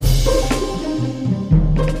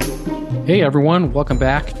Hey everyone, welcome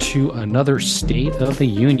back to another State of the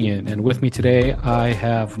Union. And with me today, I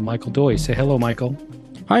have Michael Doy. Say hello, Michael.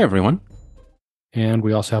 Hi, everyone. And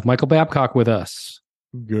we also have Michael Babcock with us.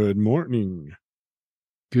 Good morning.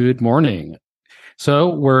 Good morning.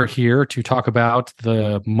 So we're here to talk about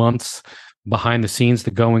the month's behind the scenes,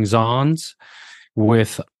 the goings-ons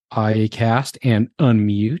with IAcast and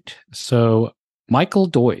Unmute. So Michael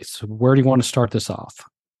Doyce, where do you want to start this off?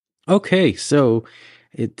 Okay, so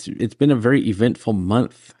it's been a very eventful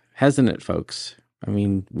month, hasn't it, folks? I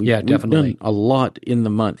mean, we've done a lot in the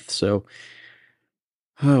month. So,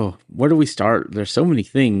 where do we start? There's so many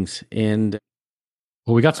things, and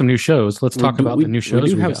well, we got some new shows. Let's talk about the new shows.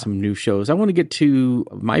 We do have some new shows. I want to get to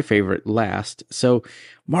my favorite last. So,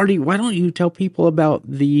 Marty, why don't you tell people about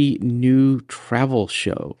the new travel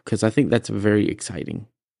show? Because I think that's very exciting.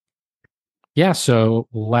 Yeah, so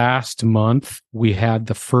last month we had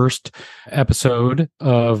the first episode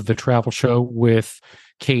of the travel show with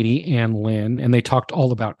Katie and Lynn, and they talked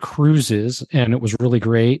all about cruises, and it was really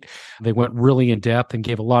great. They went really in depth and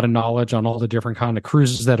gave a lot of knowledge on all the different kind of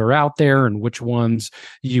cruises that are out there and which ones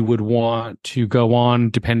you would want to go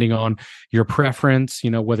on depending on your preference,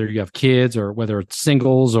 you know, whether you have kids or whether it's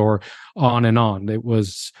singles or on and on. It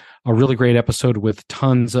was a really great episode with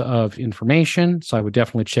tons of information, so I would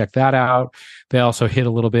definitely check that out. They also hit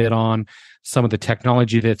a little bit on some of the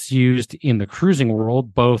technology that's used in the cruising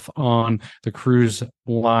world, both on the cruise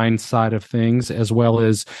line side of things, as well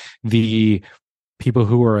as the people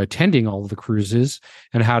who are attending all of the cruises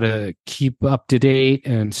and how to keep up to date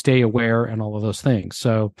and stay aware and all of those things.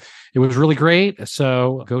 So it was really great.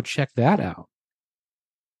 So go check that out.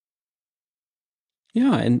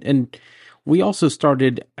 Yeah, and we also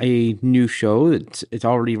started a new show. It's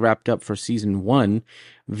already wrapped up for season 1,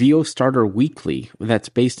 VO Starter Weekly. That's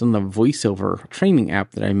based on the voiceover training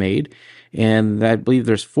app that I made. And I believe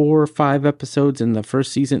there's 4 or 5 episodes in the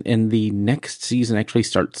first season, and the next season actually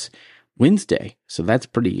starts Wednesday. So that's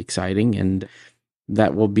pretty exciting. And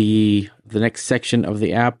that will be the next section of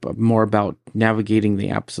the app, more about navigating the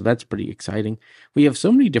app. So that's pretty exciting. We have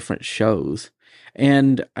so many different shows.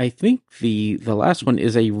 And I think the last one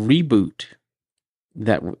is a reboot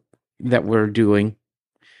that we're doing,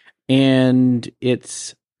 and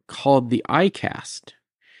it's called the IAcast.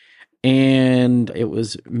 And it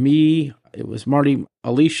was me, it was Marty,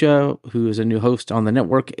 Alicia, who is a new host on the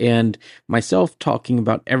network, and myself talking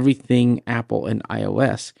about everything Apple and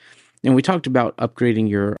iOS. And we talked about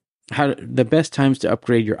upgrading the best times to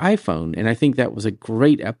upgrade your iPhone, and I think that was a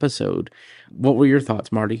great episode. What were your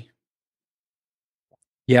thoughts, Marty?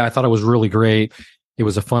 Yeah, I thought it was really great. It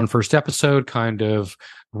was a fun first episode, kind of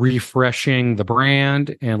refreshing the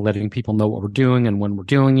brand and letting people know what we're doing and when we're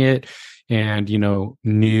doing it. And, you know,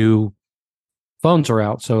 new phones are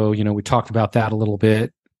out. So, you know, we talked about that a little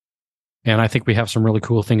bit. And I think we have some really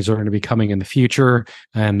cool things that are going to be coming in the future.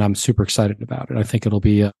 And I'm super excited about it. I think it'll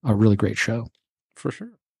be a really great show. For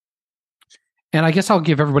sure. And I guess I'll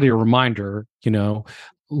give everybody a reminder, you know,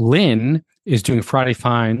 Lynn is doing Friday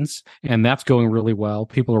Finds, and that's going really well.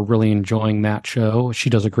 People are really enjoying that show. She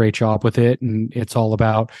does a great job with it, and it's all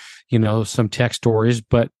about, you know, some tech stories,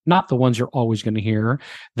 but not the ones you're always going to hear.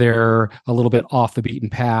 They're a little bit off the beaten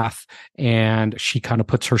path, and she kind of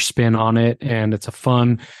puts her spin on it, and it's a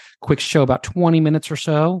fun, quick show, about 20 minutes or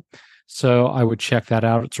so. So I would check that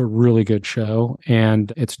out. It's a really good show,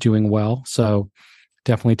 and it's doing well. So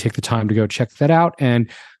definitely take the time to go check that out. And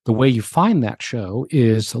the way you find that show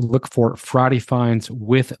is look for Friday Finds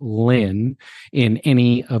with Lynn in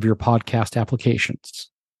any of your podcast applications.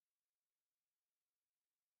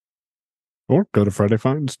 Or go to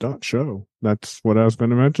fridayfinds.show. That's what I was going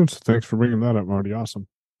to mention. So thanks for bringing that up, Marty. Awesome.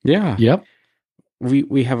 Yeah. Yep.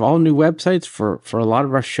 We have all new websites for a lot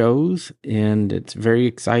of our shows, and it's very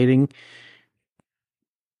exciting.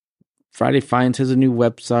 Friday Finds has a new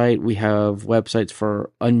website. We have websites for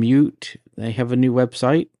Unmute. They have a new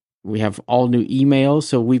website. We have all new emails.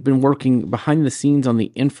 So we've been working behind the scenes on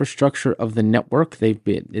the infrastructure of the network.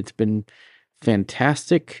 It's been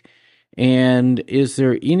fantastic. And is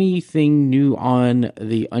there anything new on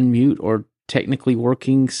the Unmute or technically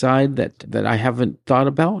working side that I haven't thought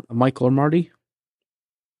about, Michael or Marty?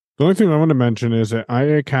 The only thing I want to mention is at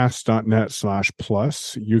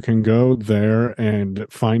iacast.net/plus, you can go there and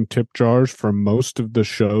find tip jars for most of the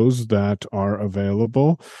shows that are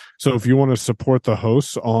available. So if you want to support the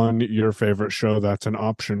hosts on your favorite show, that's an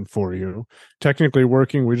option for you. Technically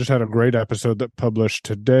Working, we just had a great episode that published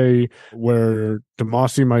today where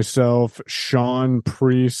Demasi, myself, Sean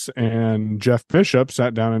Priest, and Jeff Bishop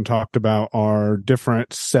sat down and talked about our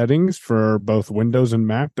different settings for both Windows and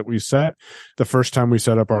Mac that we set. The first time we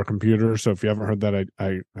set up our our computer. So if you haven't heard that,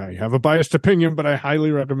 I have a biased opinion, but I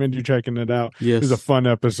highly recommend you checking it out. Yes. It was a fun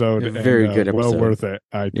episode. A very good episode. Well worth it,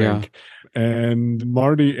 I think. Yeah. And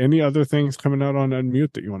Marty, any other things coming out on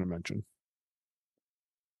Unmute that you want to mention?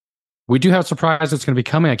 We do have a surprise that's going to be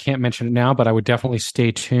coming. I can't mention it now, but I would definitely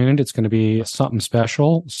stay tuned. It's going to be something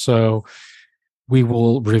special. So we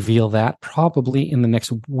will reveal that probably in the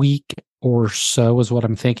next week or so is what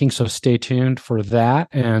I'm thinking. So stay tuned for that.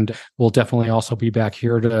 And we'll definitely also be back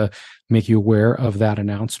here to make you aware of that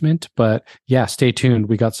announcement. But yeah, stay tuned.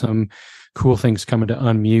 We got some cool things coming to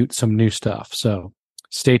Unmute, some new stuff. So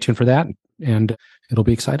stay tuned for that and it'll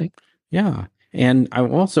be exciting. Yeah. And I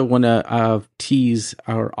also want to tease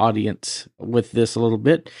our audience with this a little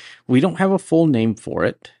bit. We don't have a full name for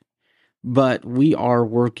it, but we are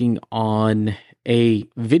working on a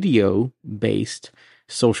video-based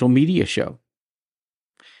social media show.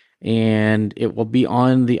 And it will be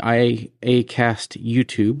on the IAcast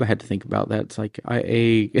YouTube. I had to think about that. It's like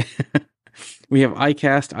IA. We have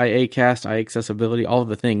iCast, IAcast, iAccessibility, all of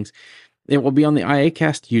the things. It will be on the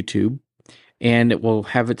IAcast YouTube. And it will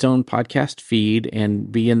have its own podcast feed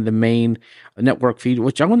and be in the main network feed,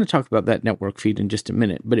 which I want to talk about that network feed in just a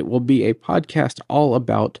minute. But it will be a podcast all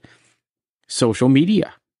about social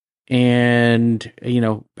media and,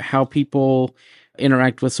 how people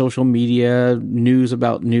interact with social media, news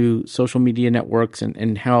about new social media networks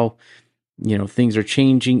and how, things are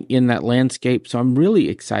changing in that landscape. So I'm really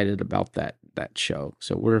excited about that show.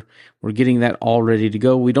 So we're getting that all ready to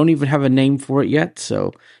go. We don't even have a name for it yet,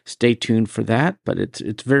 so stay tuned for that, but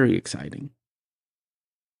it's very exciting.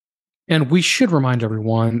 And we should remind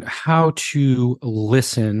everyone how to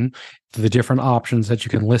listen to the different options that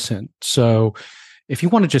you can listen. So if you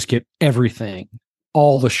want to just get everything,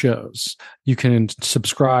 all the shows, you can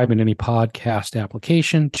subscribe in any podcast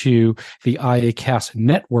application to the IAcast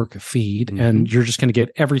network feed, and you're just going to get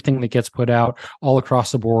everything that gets put out all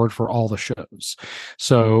across the board for all the shows.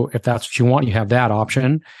 So if that's what you want, you have that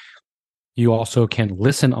option. You also can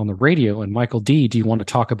listen on the radio. And Michael D., do you want to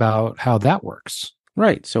talk about how that works?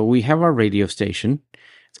 Right. So we have our radio station.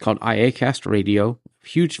 It's called IAcast Radio.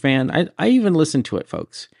 Huge fan. I even listen to it,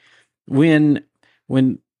 folks. When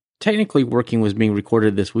Technically Working was being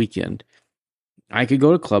recorded this weekend, I could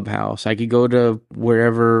go to Clubhouse. I could go to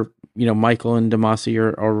wherever, Michael and Damasi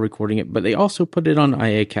are recording it, but they also put it on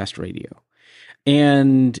IAcast Radio.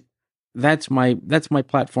 And that's my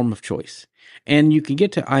platform of choice. And you can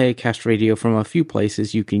get to IAcast Radio from a few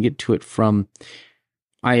places. You can get to it from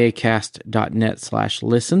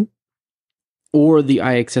iacast.net/listen or the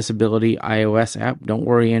iAccessibility iOS app. Don't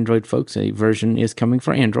worry, Android folks, a version is coming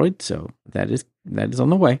for Android, so that is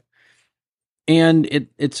on the way. And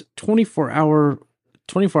it's 24 hours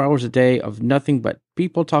a day of nothing but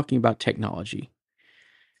people talking about technology.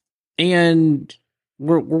 And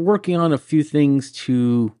we're working on a few things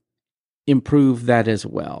to improve that as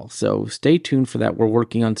well. So stay tuned for that. We're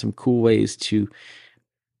working on some cool ways to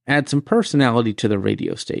add some personality to the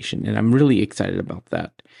radio station, and I'm really excited about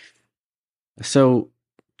that. So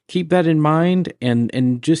keep that in mind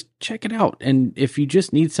and just check it out. And if you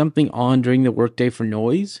just need something on during the workday for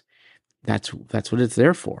noise, that's what it's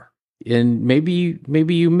there for. And maybe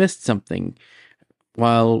you missed something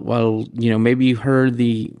while maybe you heard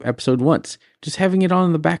the episode once. Just having it on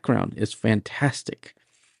in the background is fantastic.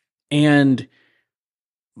 And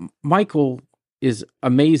Michael is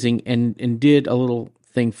amazing and did a little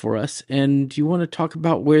thing for us. And do you want to talk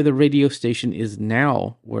about where the radio station is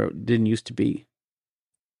now, where it didn't used to be?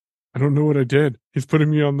 I don't know what I did. He's putting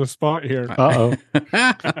me on the spot here. Uh-oh.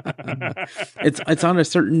 It's on a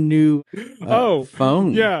certain new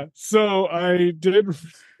phone. Yeah. So I did.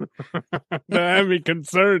 That had me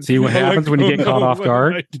concerned. See what happens when you get caught off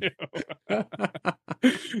guard?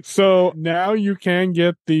 So now you can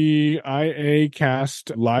get the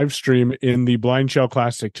IAcast live stream in the Blind Shell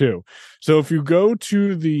Classic too. So if you go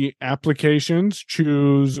to the applications,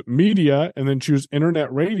 choose media, and then choose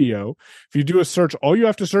internet radio, if you do a search, all you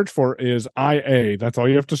have to search for is IA. That's all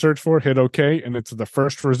you have to search for. Hit OK, and it's the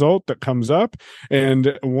first result that comes up.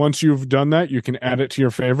 And once you've done that, you can add it to your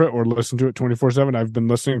favorite or listen to it 24/7. I've been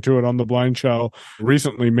listening to it on the Blind Shell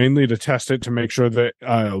recently, mainly to test it to make sure that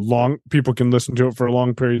people can listen to it for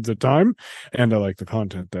long periods of time. And I like the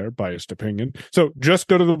content there, biased opinion. So just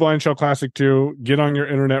go to the Blind Shell Classic 2, get on your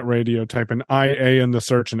internet radio, type in IA in the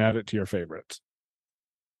search and add it to your favorites.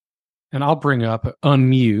 And I'll bring up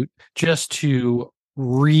Unmute just to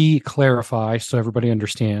re-clarify so everybody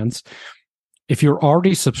understands. If you're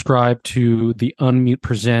already subscribed to the Unmute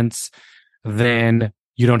Presents, then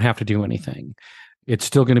you don't have to do anything. It's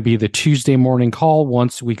still going to be the Tuesday morning call.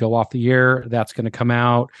 Once we go off the air, that's going to come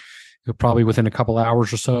out. probably within a couple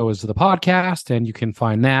hours or so is the podcast, and you can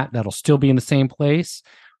find that. That'll still be in the same place.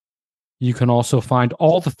 You can also find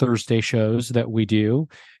all the Thursday shows that we do.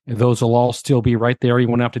 Those will all still be right there. You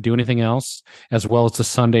won't have to do anything else, as well as the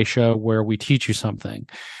Sunday show where we teach you something.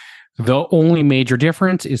 The only major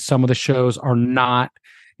difference is some of the shows are not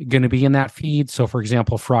going to be in that feed. So, for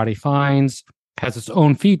example, Friday Finds has its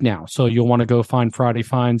own feed now. So you'll want to go find Friday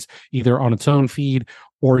Finds either on its own feed,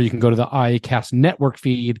 or you can go to the IACast network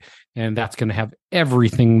feed, and that's going to have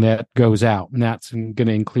everything that goes out. And that's going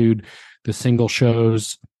to include the single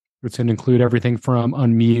shows. It's going to include everything from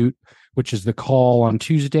Unmute, which is the call on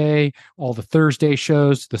Tuesday, all the Thursday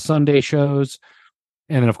shows, the Sunday shows,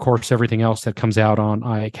 and then, of course, everything else that comes out on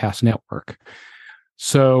IACast network.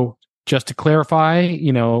 So just to clarify,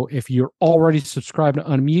 if you're already subscribed to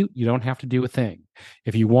Unmute, you don't have to do a thing.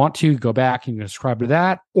 If you want to, go back and subscribe to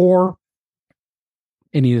that, or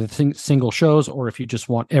any of the single shows, or if you just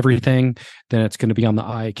want everything, then it's going to be on the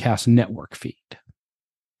IACast network feed.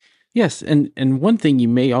 Yes, and one thing you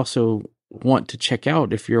may also want to check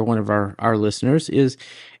out if you're one of our listeners is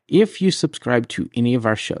if you subscribe to any of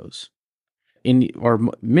our shows, or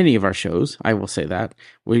many of our shows, I will say that.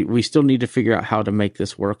 We still need to figure out how to make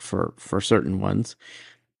this work for certain ones.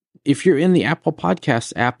 If you're in the Apple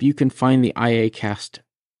Podcasts app, you can find the IACast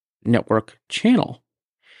network channel.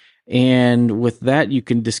 And with that, you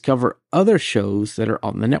can discover other shows that are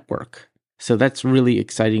on the network. So that's really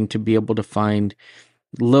exciting to be able to find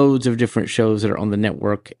loads of different shows that are on the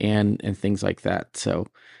network and things like that. So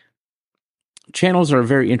channels are a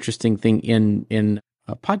very interesting thing in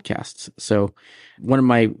podcasts. So one of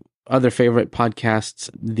my other favorite podcasts,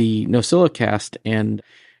 the NosillaCast, and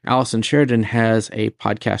Allison Sheridan has a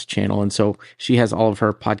podcast channel. And so she has all of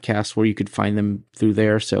her podcasts where you could find them through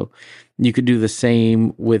there. So you could do the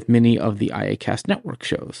same with many of the IACast network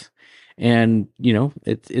shows. And,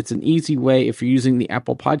 it's an easy way if you're using the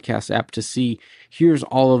Apple Podcast app to see, here's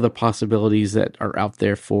all of the possibilities that are out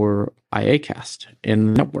there for IACast in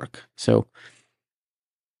the network. So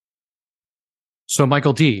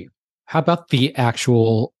Michael D., how about the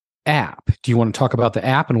actual app? Do you want to talk about the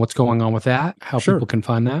app and what's going on with that? How Sure. people can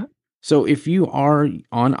find that? So if you are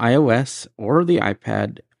on iOS or the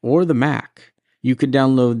iPad or the Mac, you could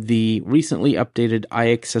download the recently updated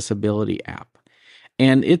iAccessibility app.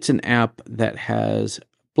 And it's an app that has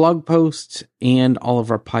blog posts and all of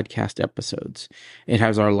our podcast episodes. It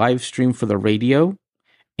has our live stream for the radio,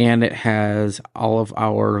 and it has all of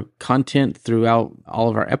our content throughout all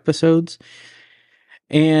of our episodes.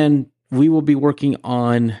 And we will be working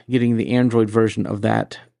on getting the Android version of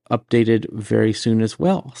that updated very soon as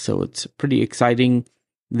well. So it's pretty exciting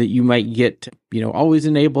that you might get, always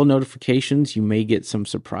enable notifications. You may get some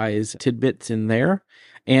surprise tidbits in there.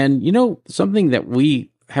 And, something that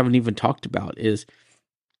we haven't even talked about is,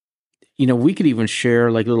 we could even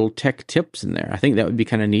share like little tech tips in there. I think that would be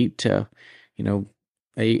kind of neat to,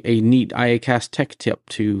 a neat IACast tech tip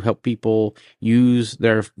to help people use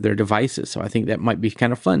their devices. So I think that might be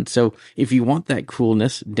kind of fun. So if you want that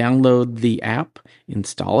coolness, download the app,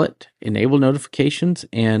 install it, enable notifications,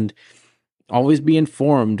 and always be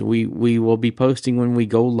informed. We will be posting when we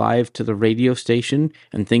go live to the radio station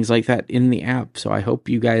and things like that in the app. So I hope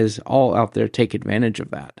you guys all out there take advantage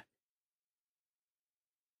of that.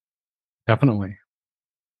 Definitely.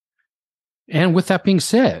 And with that being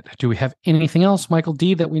said, do we have anything else, Michael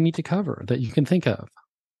D., that we need to cover that you can think of?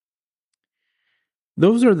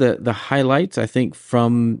 Those are the highlights, I think,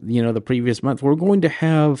 from the previous month. We're going to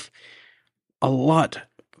have a lot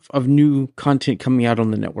of new content coming out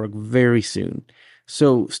on the network very soon.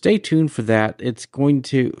 So stay tuned for that. It's going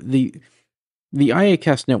to the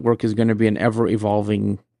IACast network is going to be an ever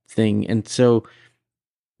evolving thing. And so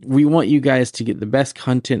we want you guys to get the best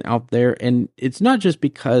content out there. And it's not just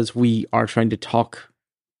because we are trying to talk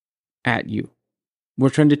at you. We're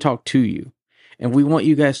trying to talk to you. And we want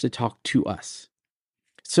you guys to talk to us.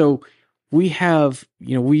 So we have,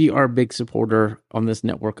 we are a big supporter on this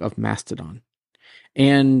network of Mastodon.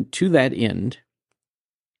 And to that end,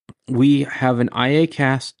 we have an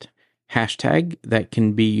IACast hashtag that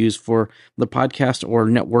can be used for the podcast or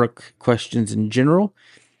network questions in general.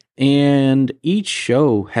 And each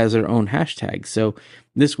show has their own hashtag. So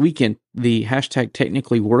this weekend, the hashtag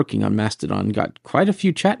technically working on Mastodon got quite a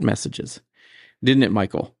few chat messages. Didn't it,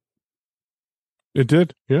 Michael? It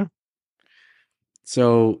did, yeah.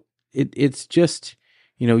 So it's just,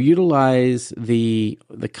 utilize the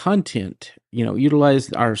content,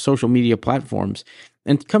 utilize our social media platforms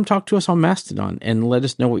and come talk to us on Mastodon and let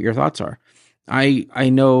us know what your thoughts are. I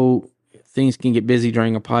know things can get busy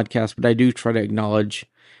during a podcast, but I do try to acknowledge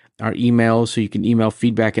our emails. So you can email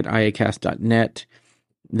feedback@iacast.net.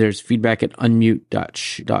 There's feedback at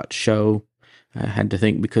unmute.show. I had to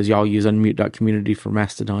think because y'all use unmute.community for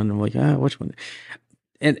Mastodon. I'm like, which one?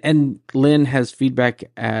 And Lynn has feedback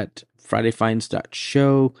at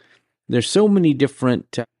fridayfinds.show. There's so many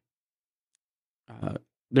different,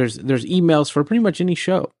 there's emails for pretty much any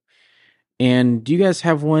show. And do you guys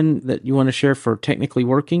have one that you want to share for Technically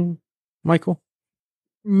Working, Michael?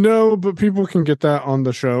 No, but people can get that on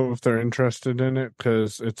the show if they're interested in it,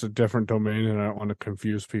 because it's a different domain and I don't want to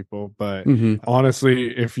confuse people. But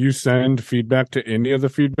honestly, if you send feedback to any of the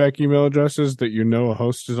feedback email addresses that you know a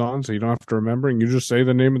host is on, so you don't have to remember, and you just say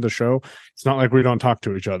the name of the show, it's not like we don't talk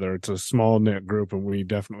to each other. It's a small knit group, and we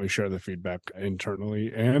definitely share the feedback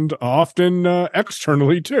internally and often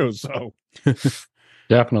externally too. So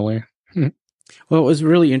definitely. Well, it was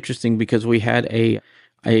really interesting because we had a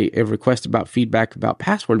request about feedback about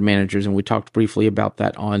password managers, and we talked briefly about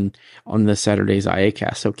that on the Saturday's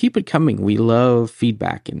IAcast. So keep it coming. We love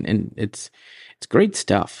feedback, and it's great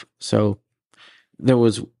stuff. So there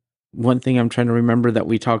was one thing I'm trying to remember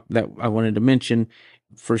that I wanted to mention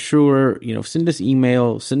for sure. Send us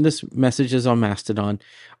email, send us messages on Mastodon.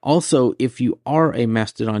 Also, if you are a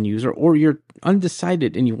Mastodon user or you're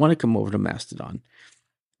undecided and you want to come over to Mastodon,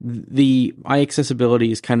 the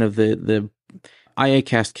iAccessibility is kind of the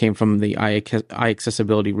IAcast came from the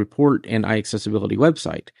iAccessibility report and iAccessibility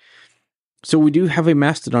website. So we do have a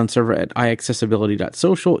Mastodon server at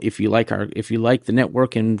iAccessibility.social. If you like the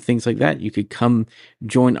network and things like that, you could come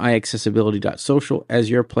join iAccessibility.social as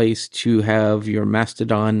your place to have your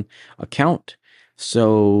Mastodon account.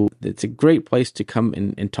 So it's a great place to come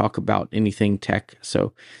and talk about anything tech.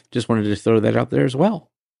 So just wanted to throw that out there as well.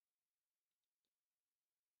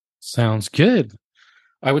 Sounds good.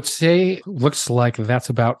 I would say looks like that's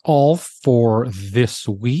about all for this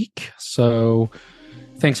week. So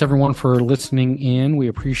thanks everyone for listening in. We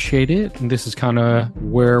appreciate it. And this is kind of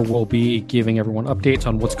where we'll be giving everyone updates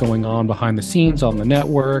on what's going on behind the scenes on the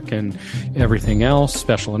network and everything else,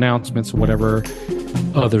 special announcements, whatever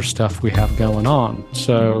other stuff we have going on.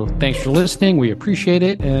 So thanks for listening. We appreciate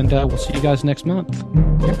it. And we'll see you guys next month.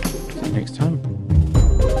 Yep. See you next time.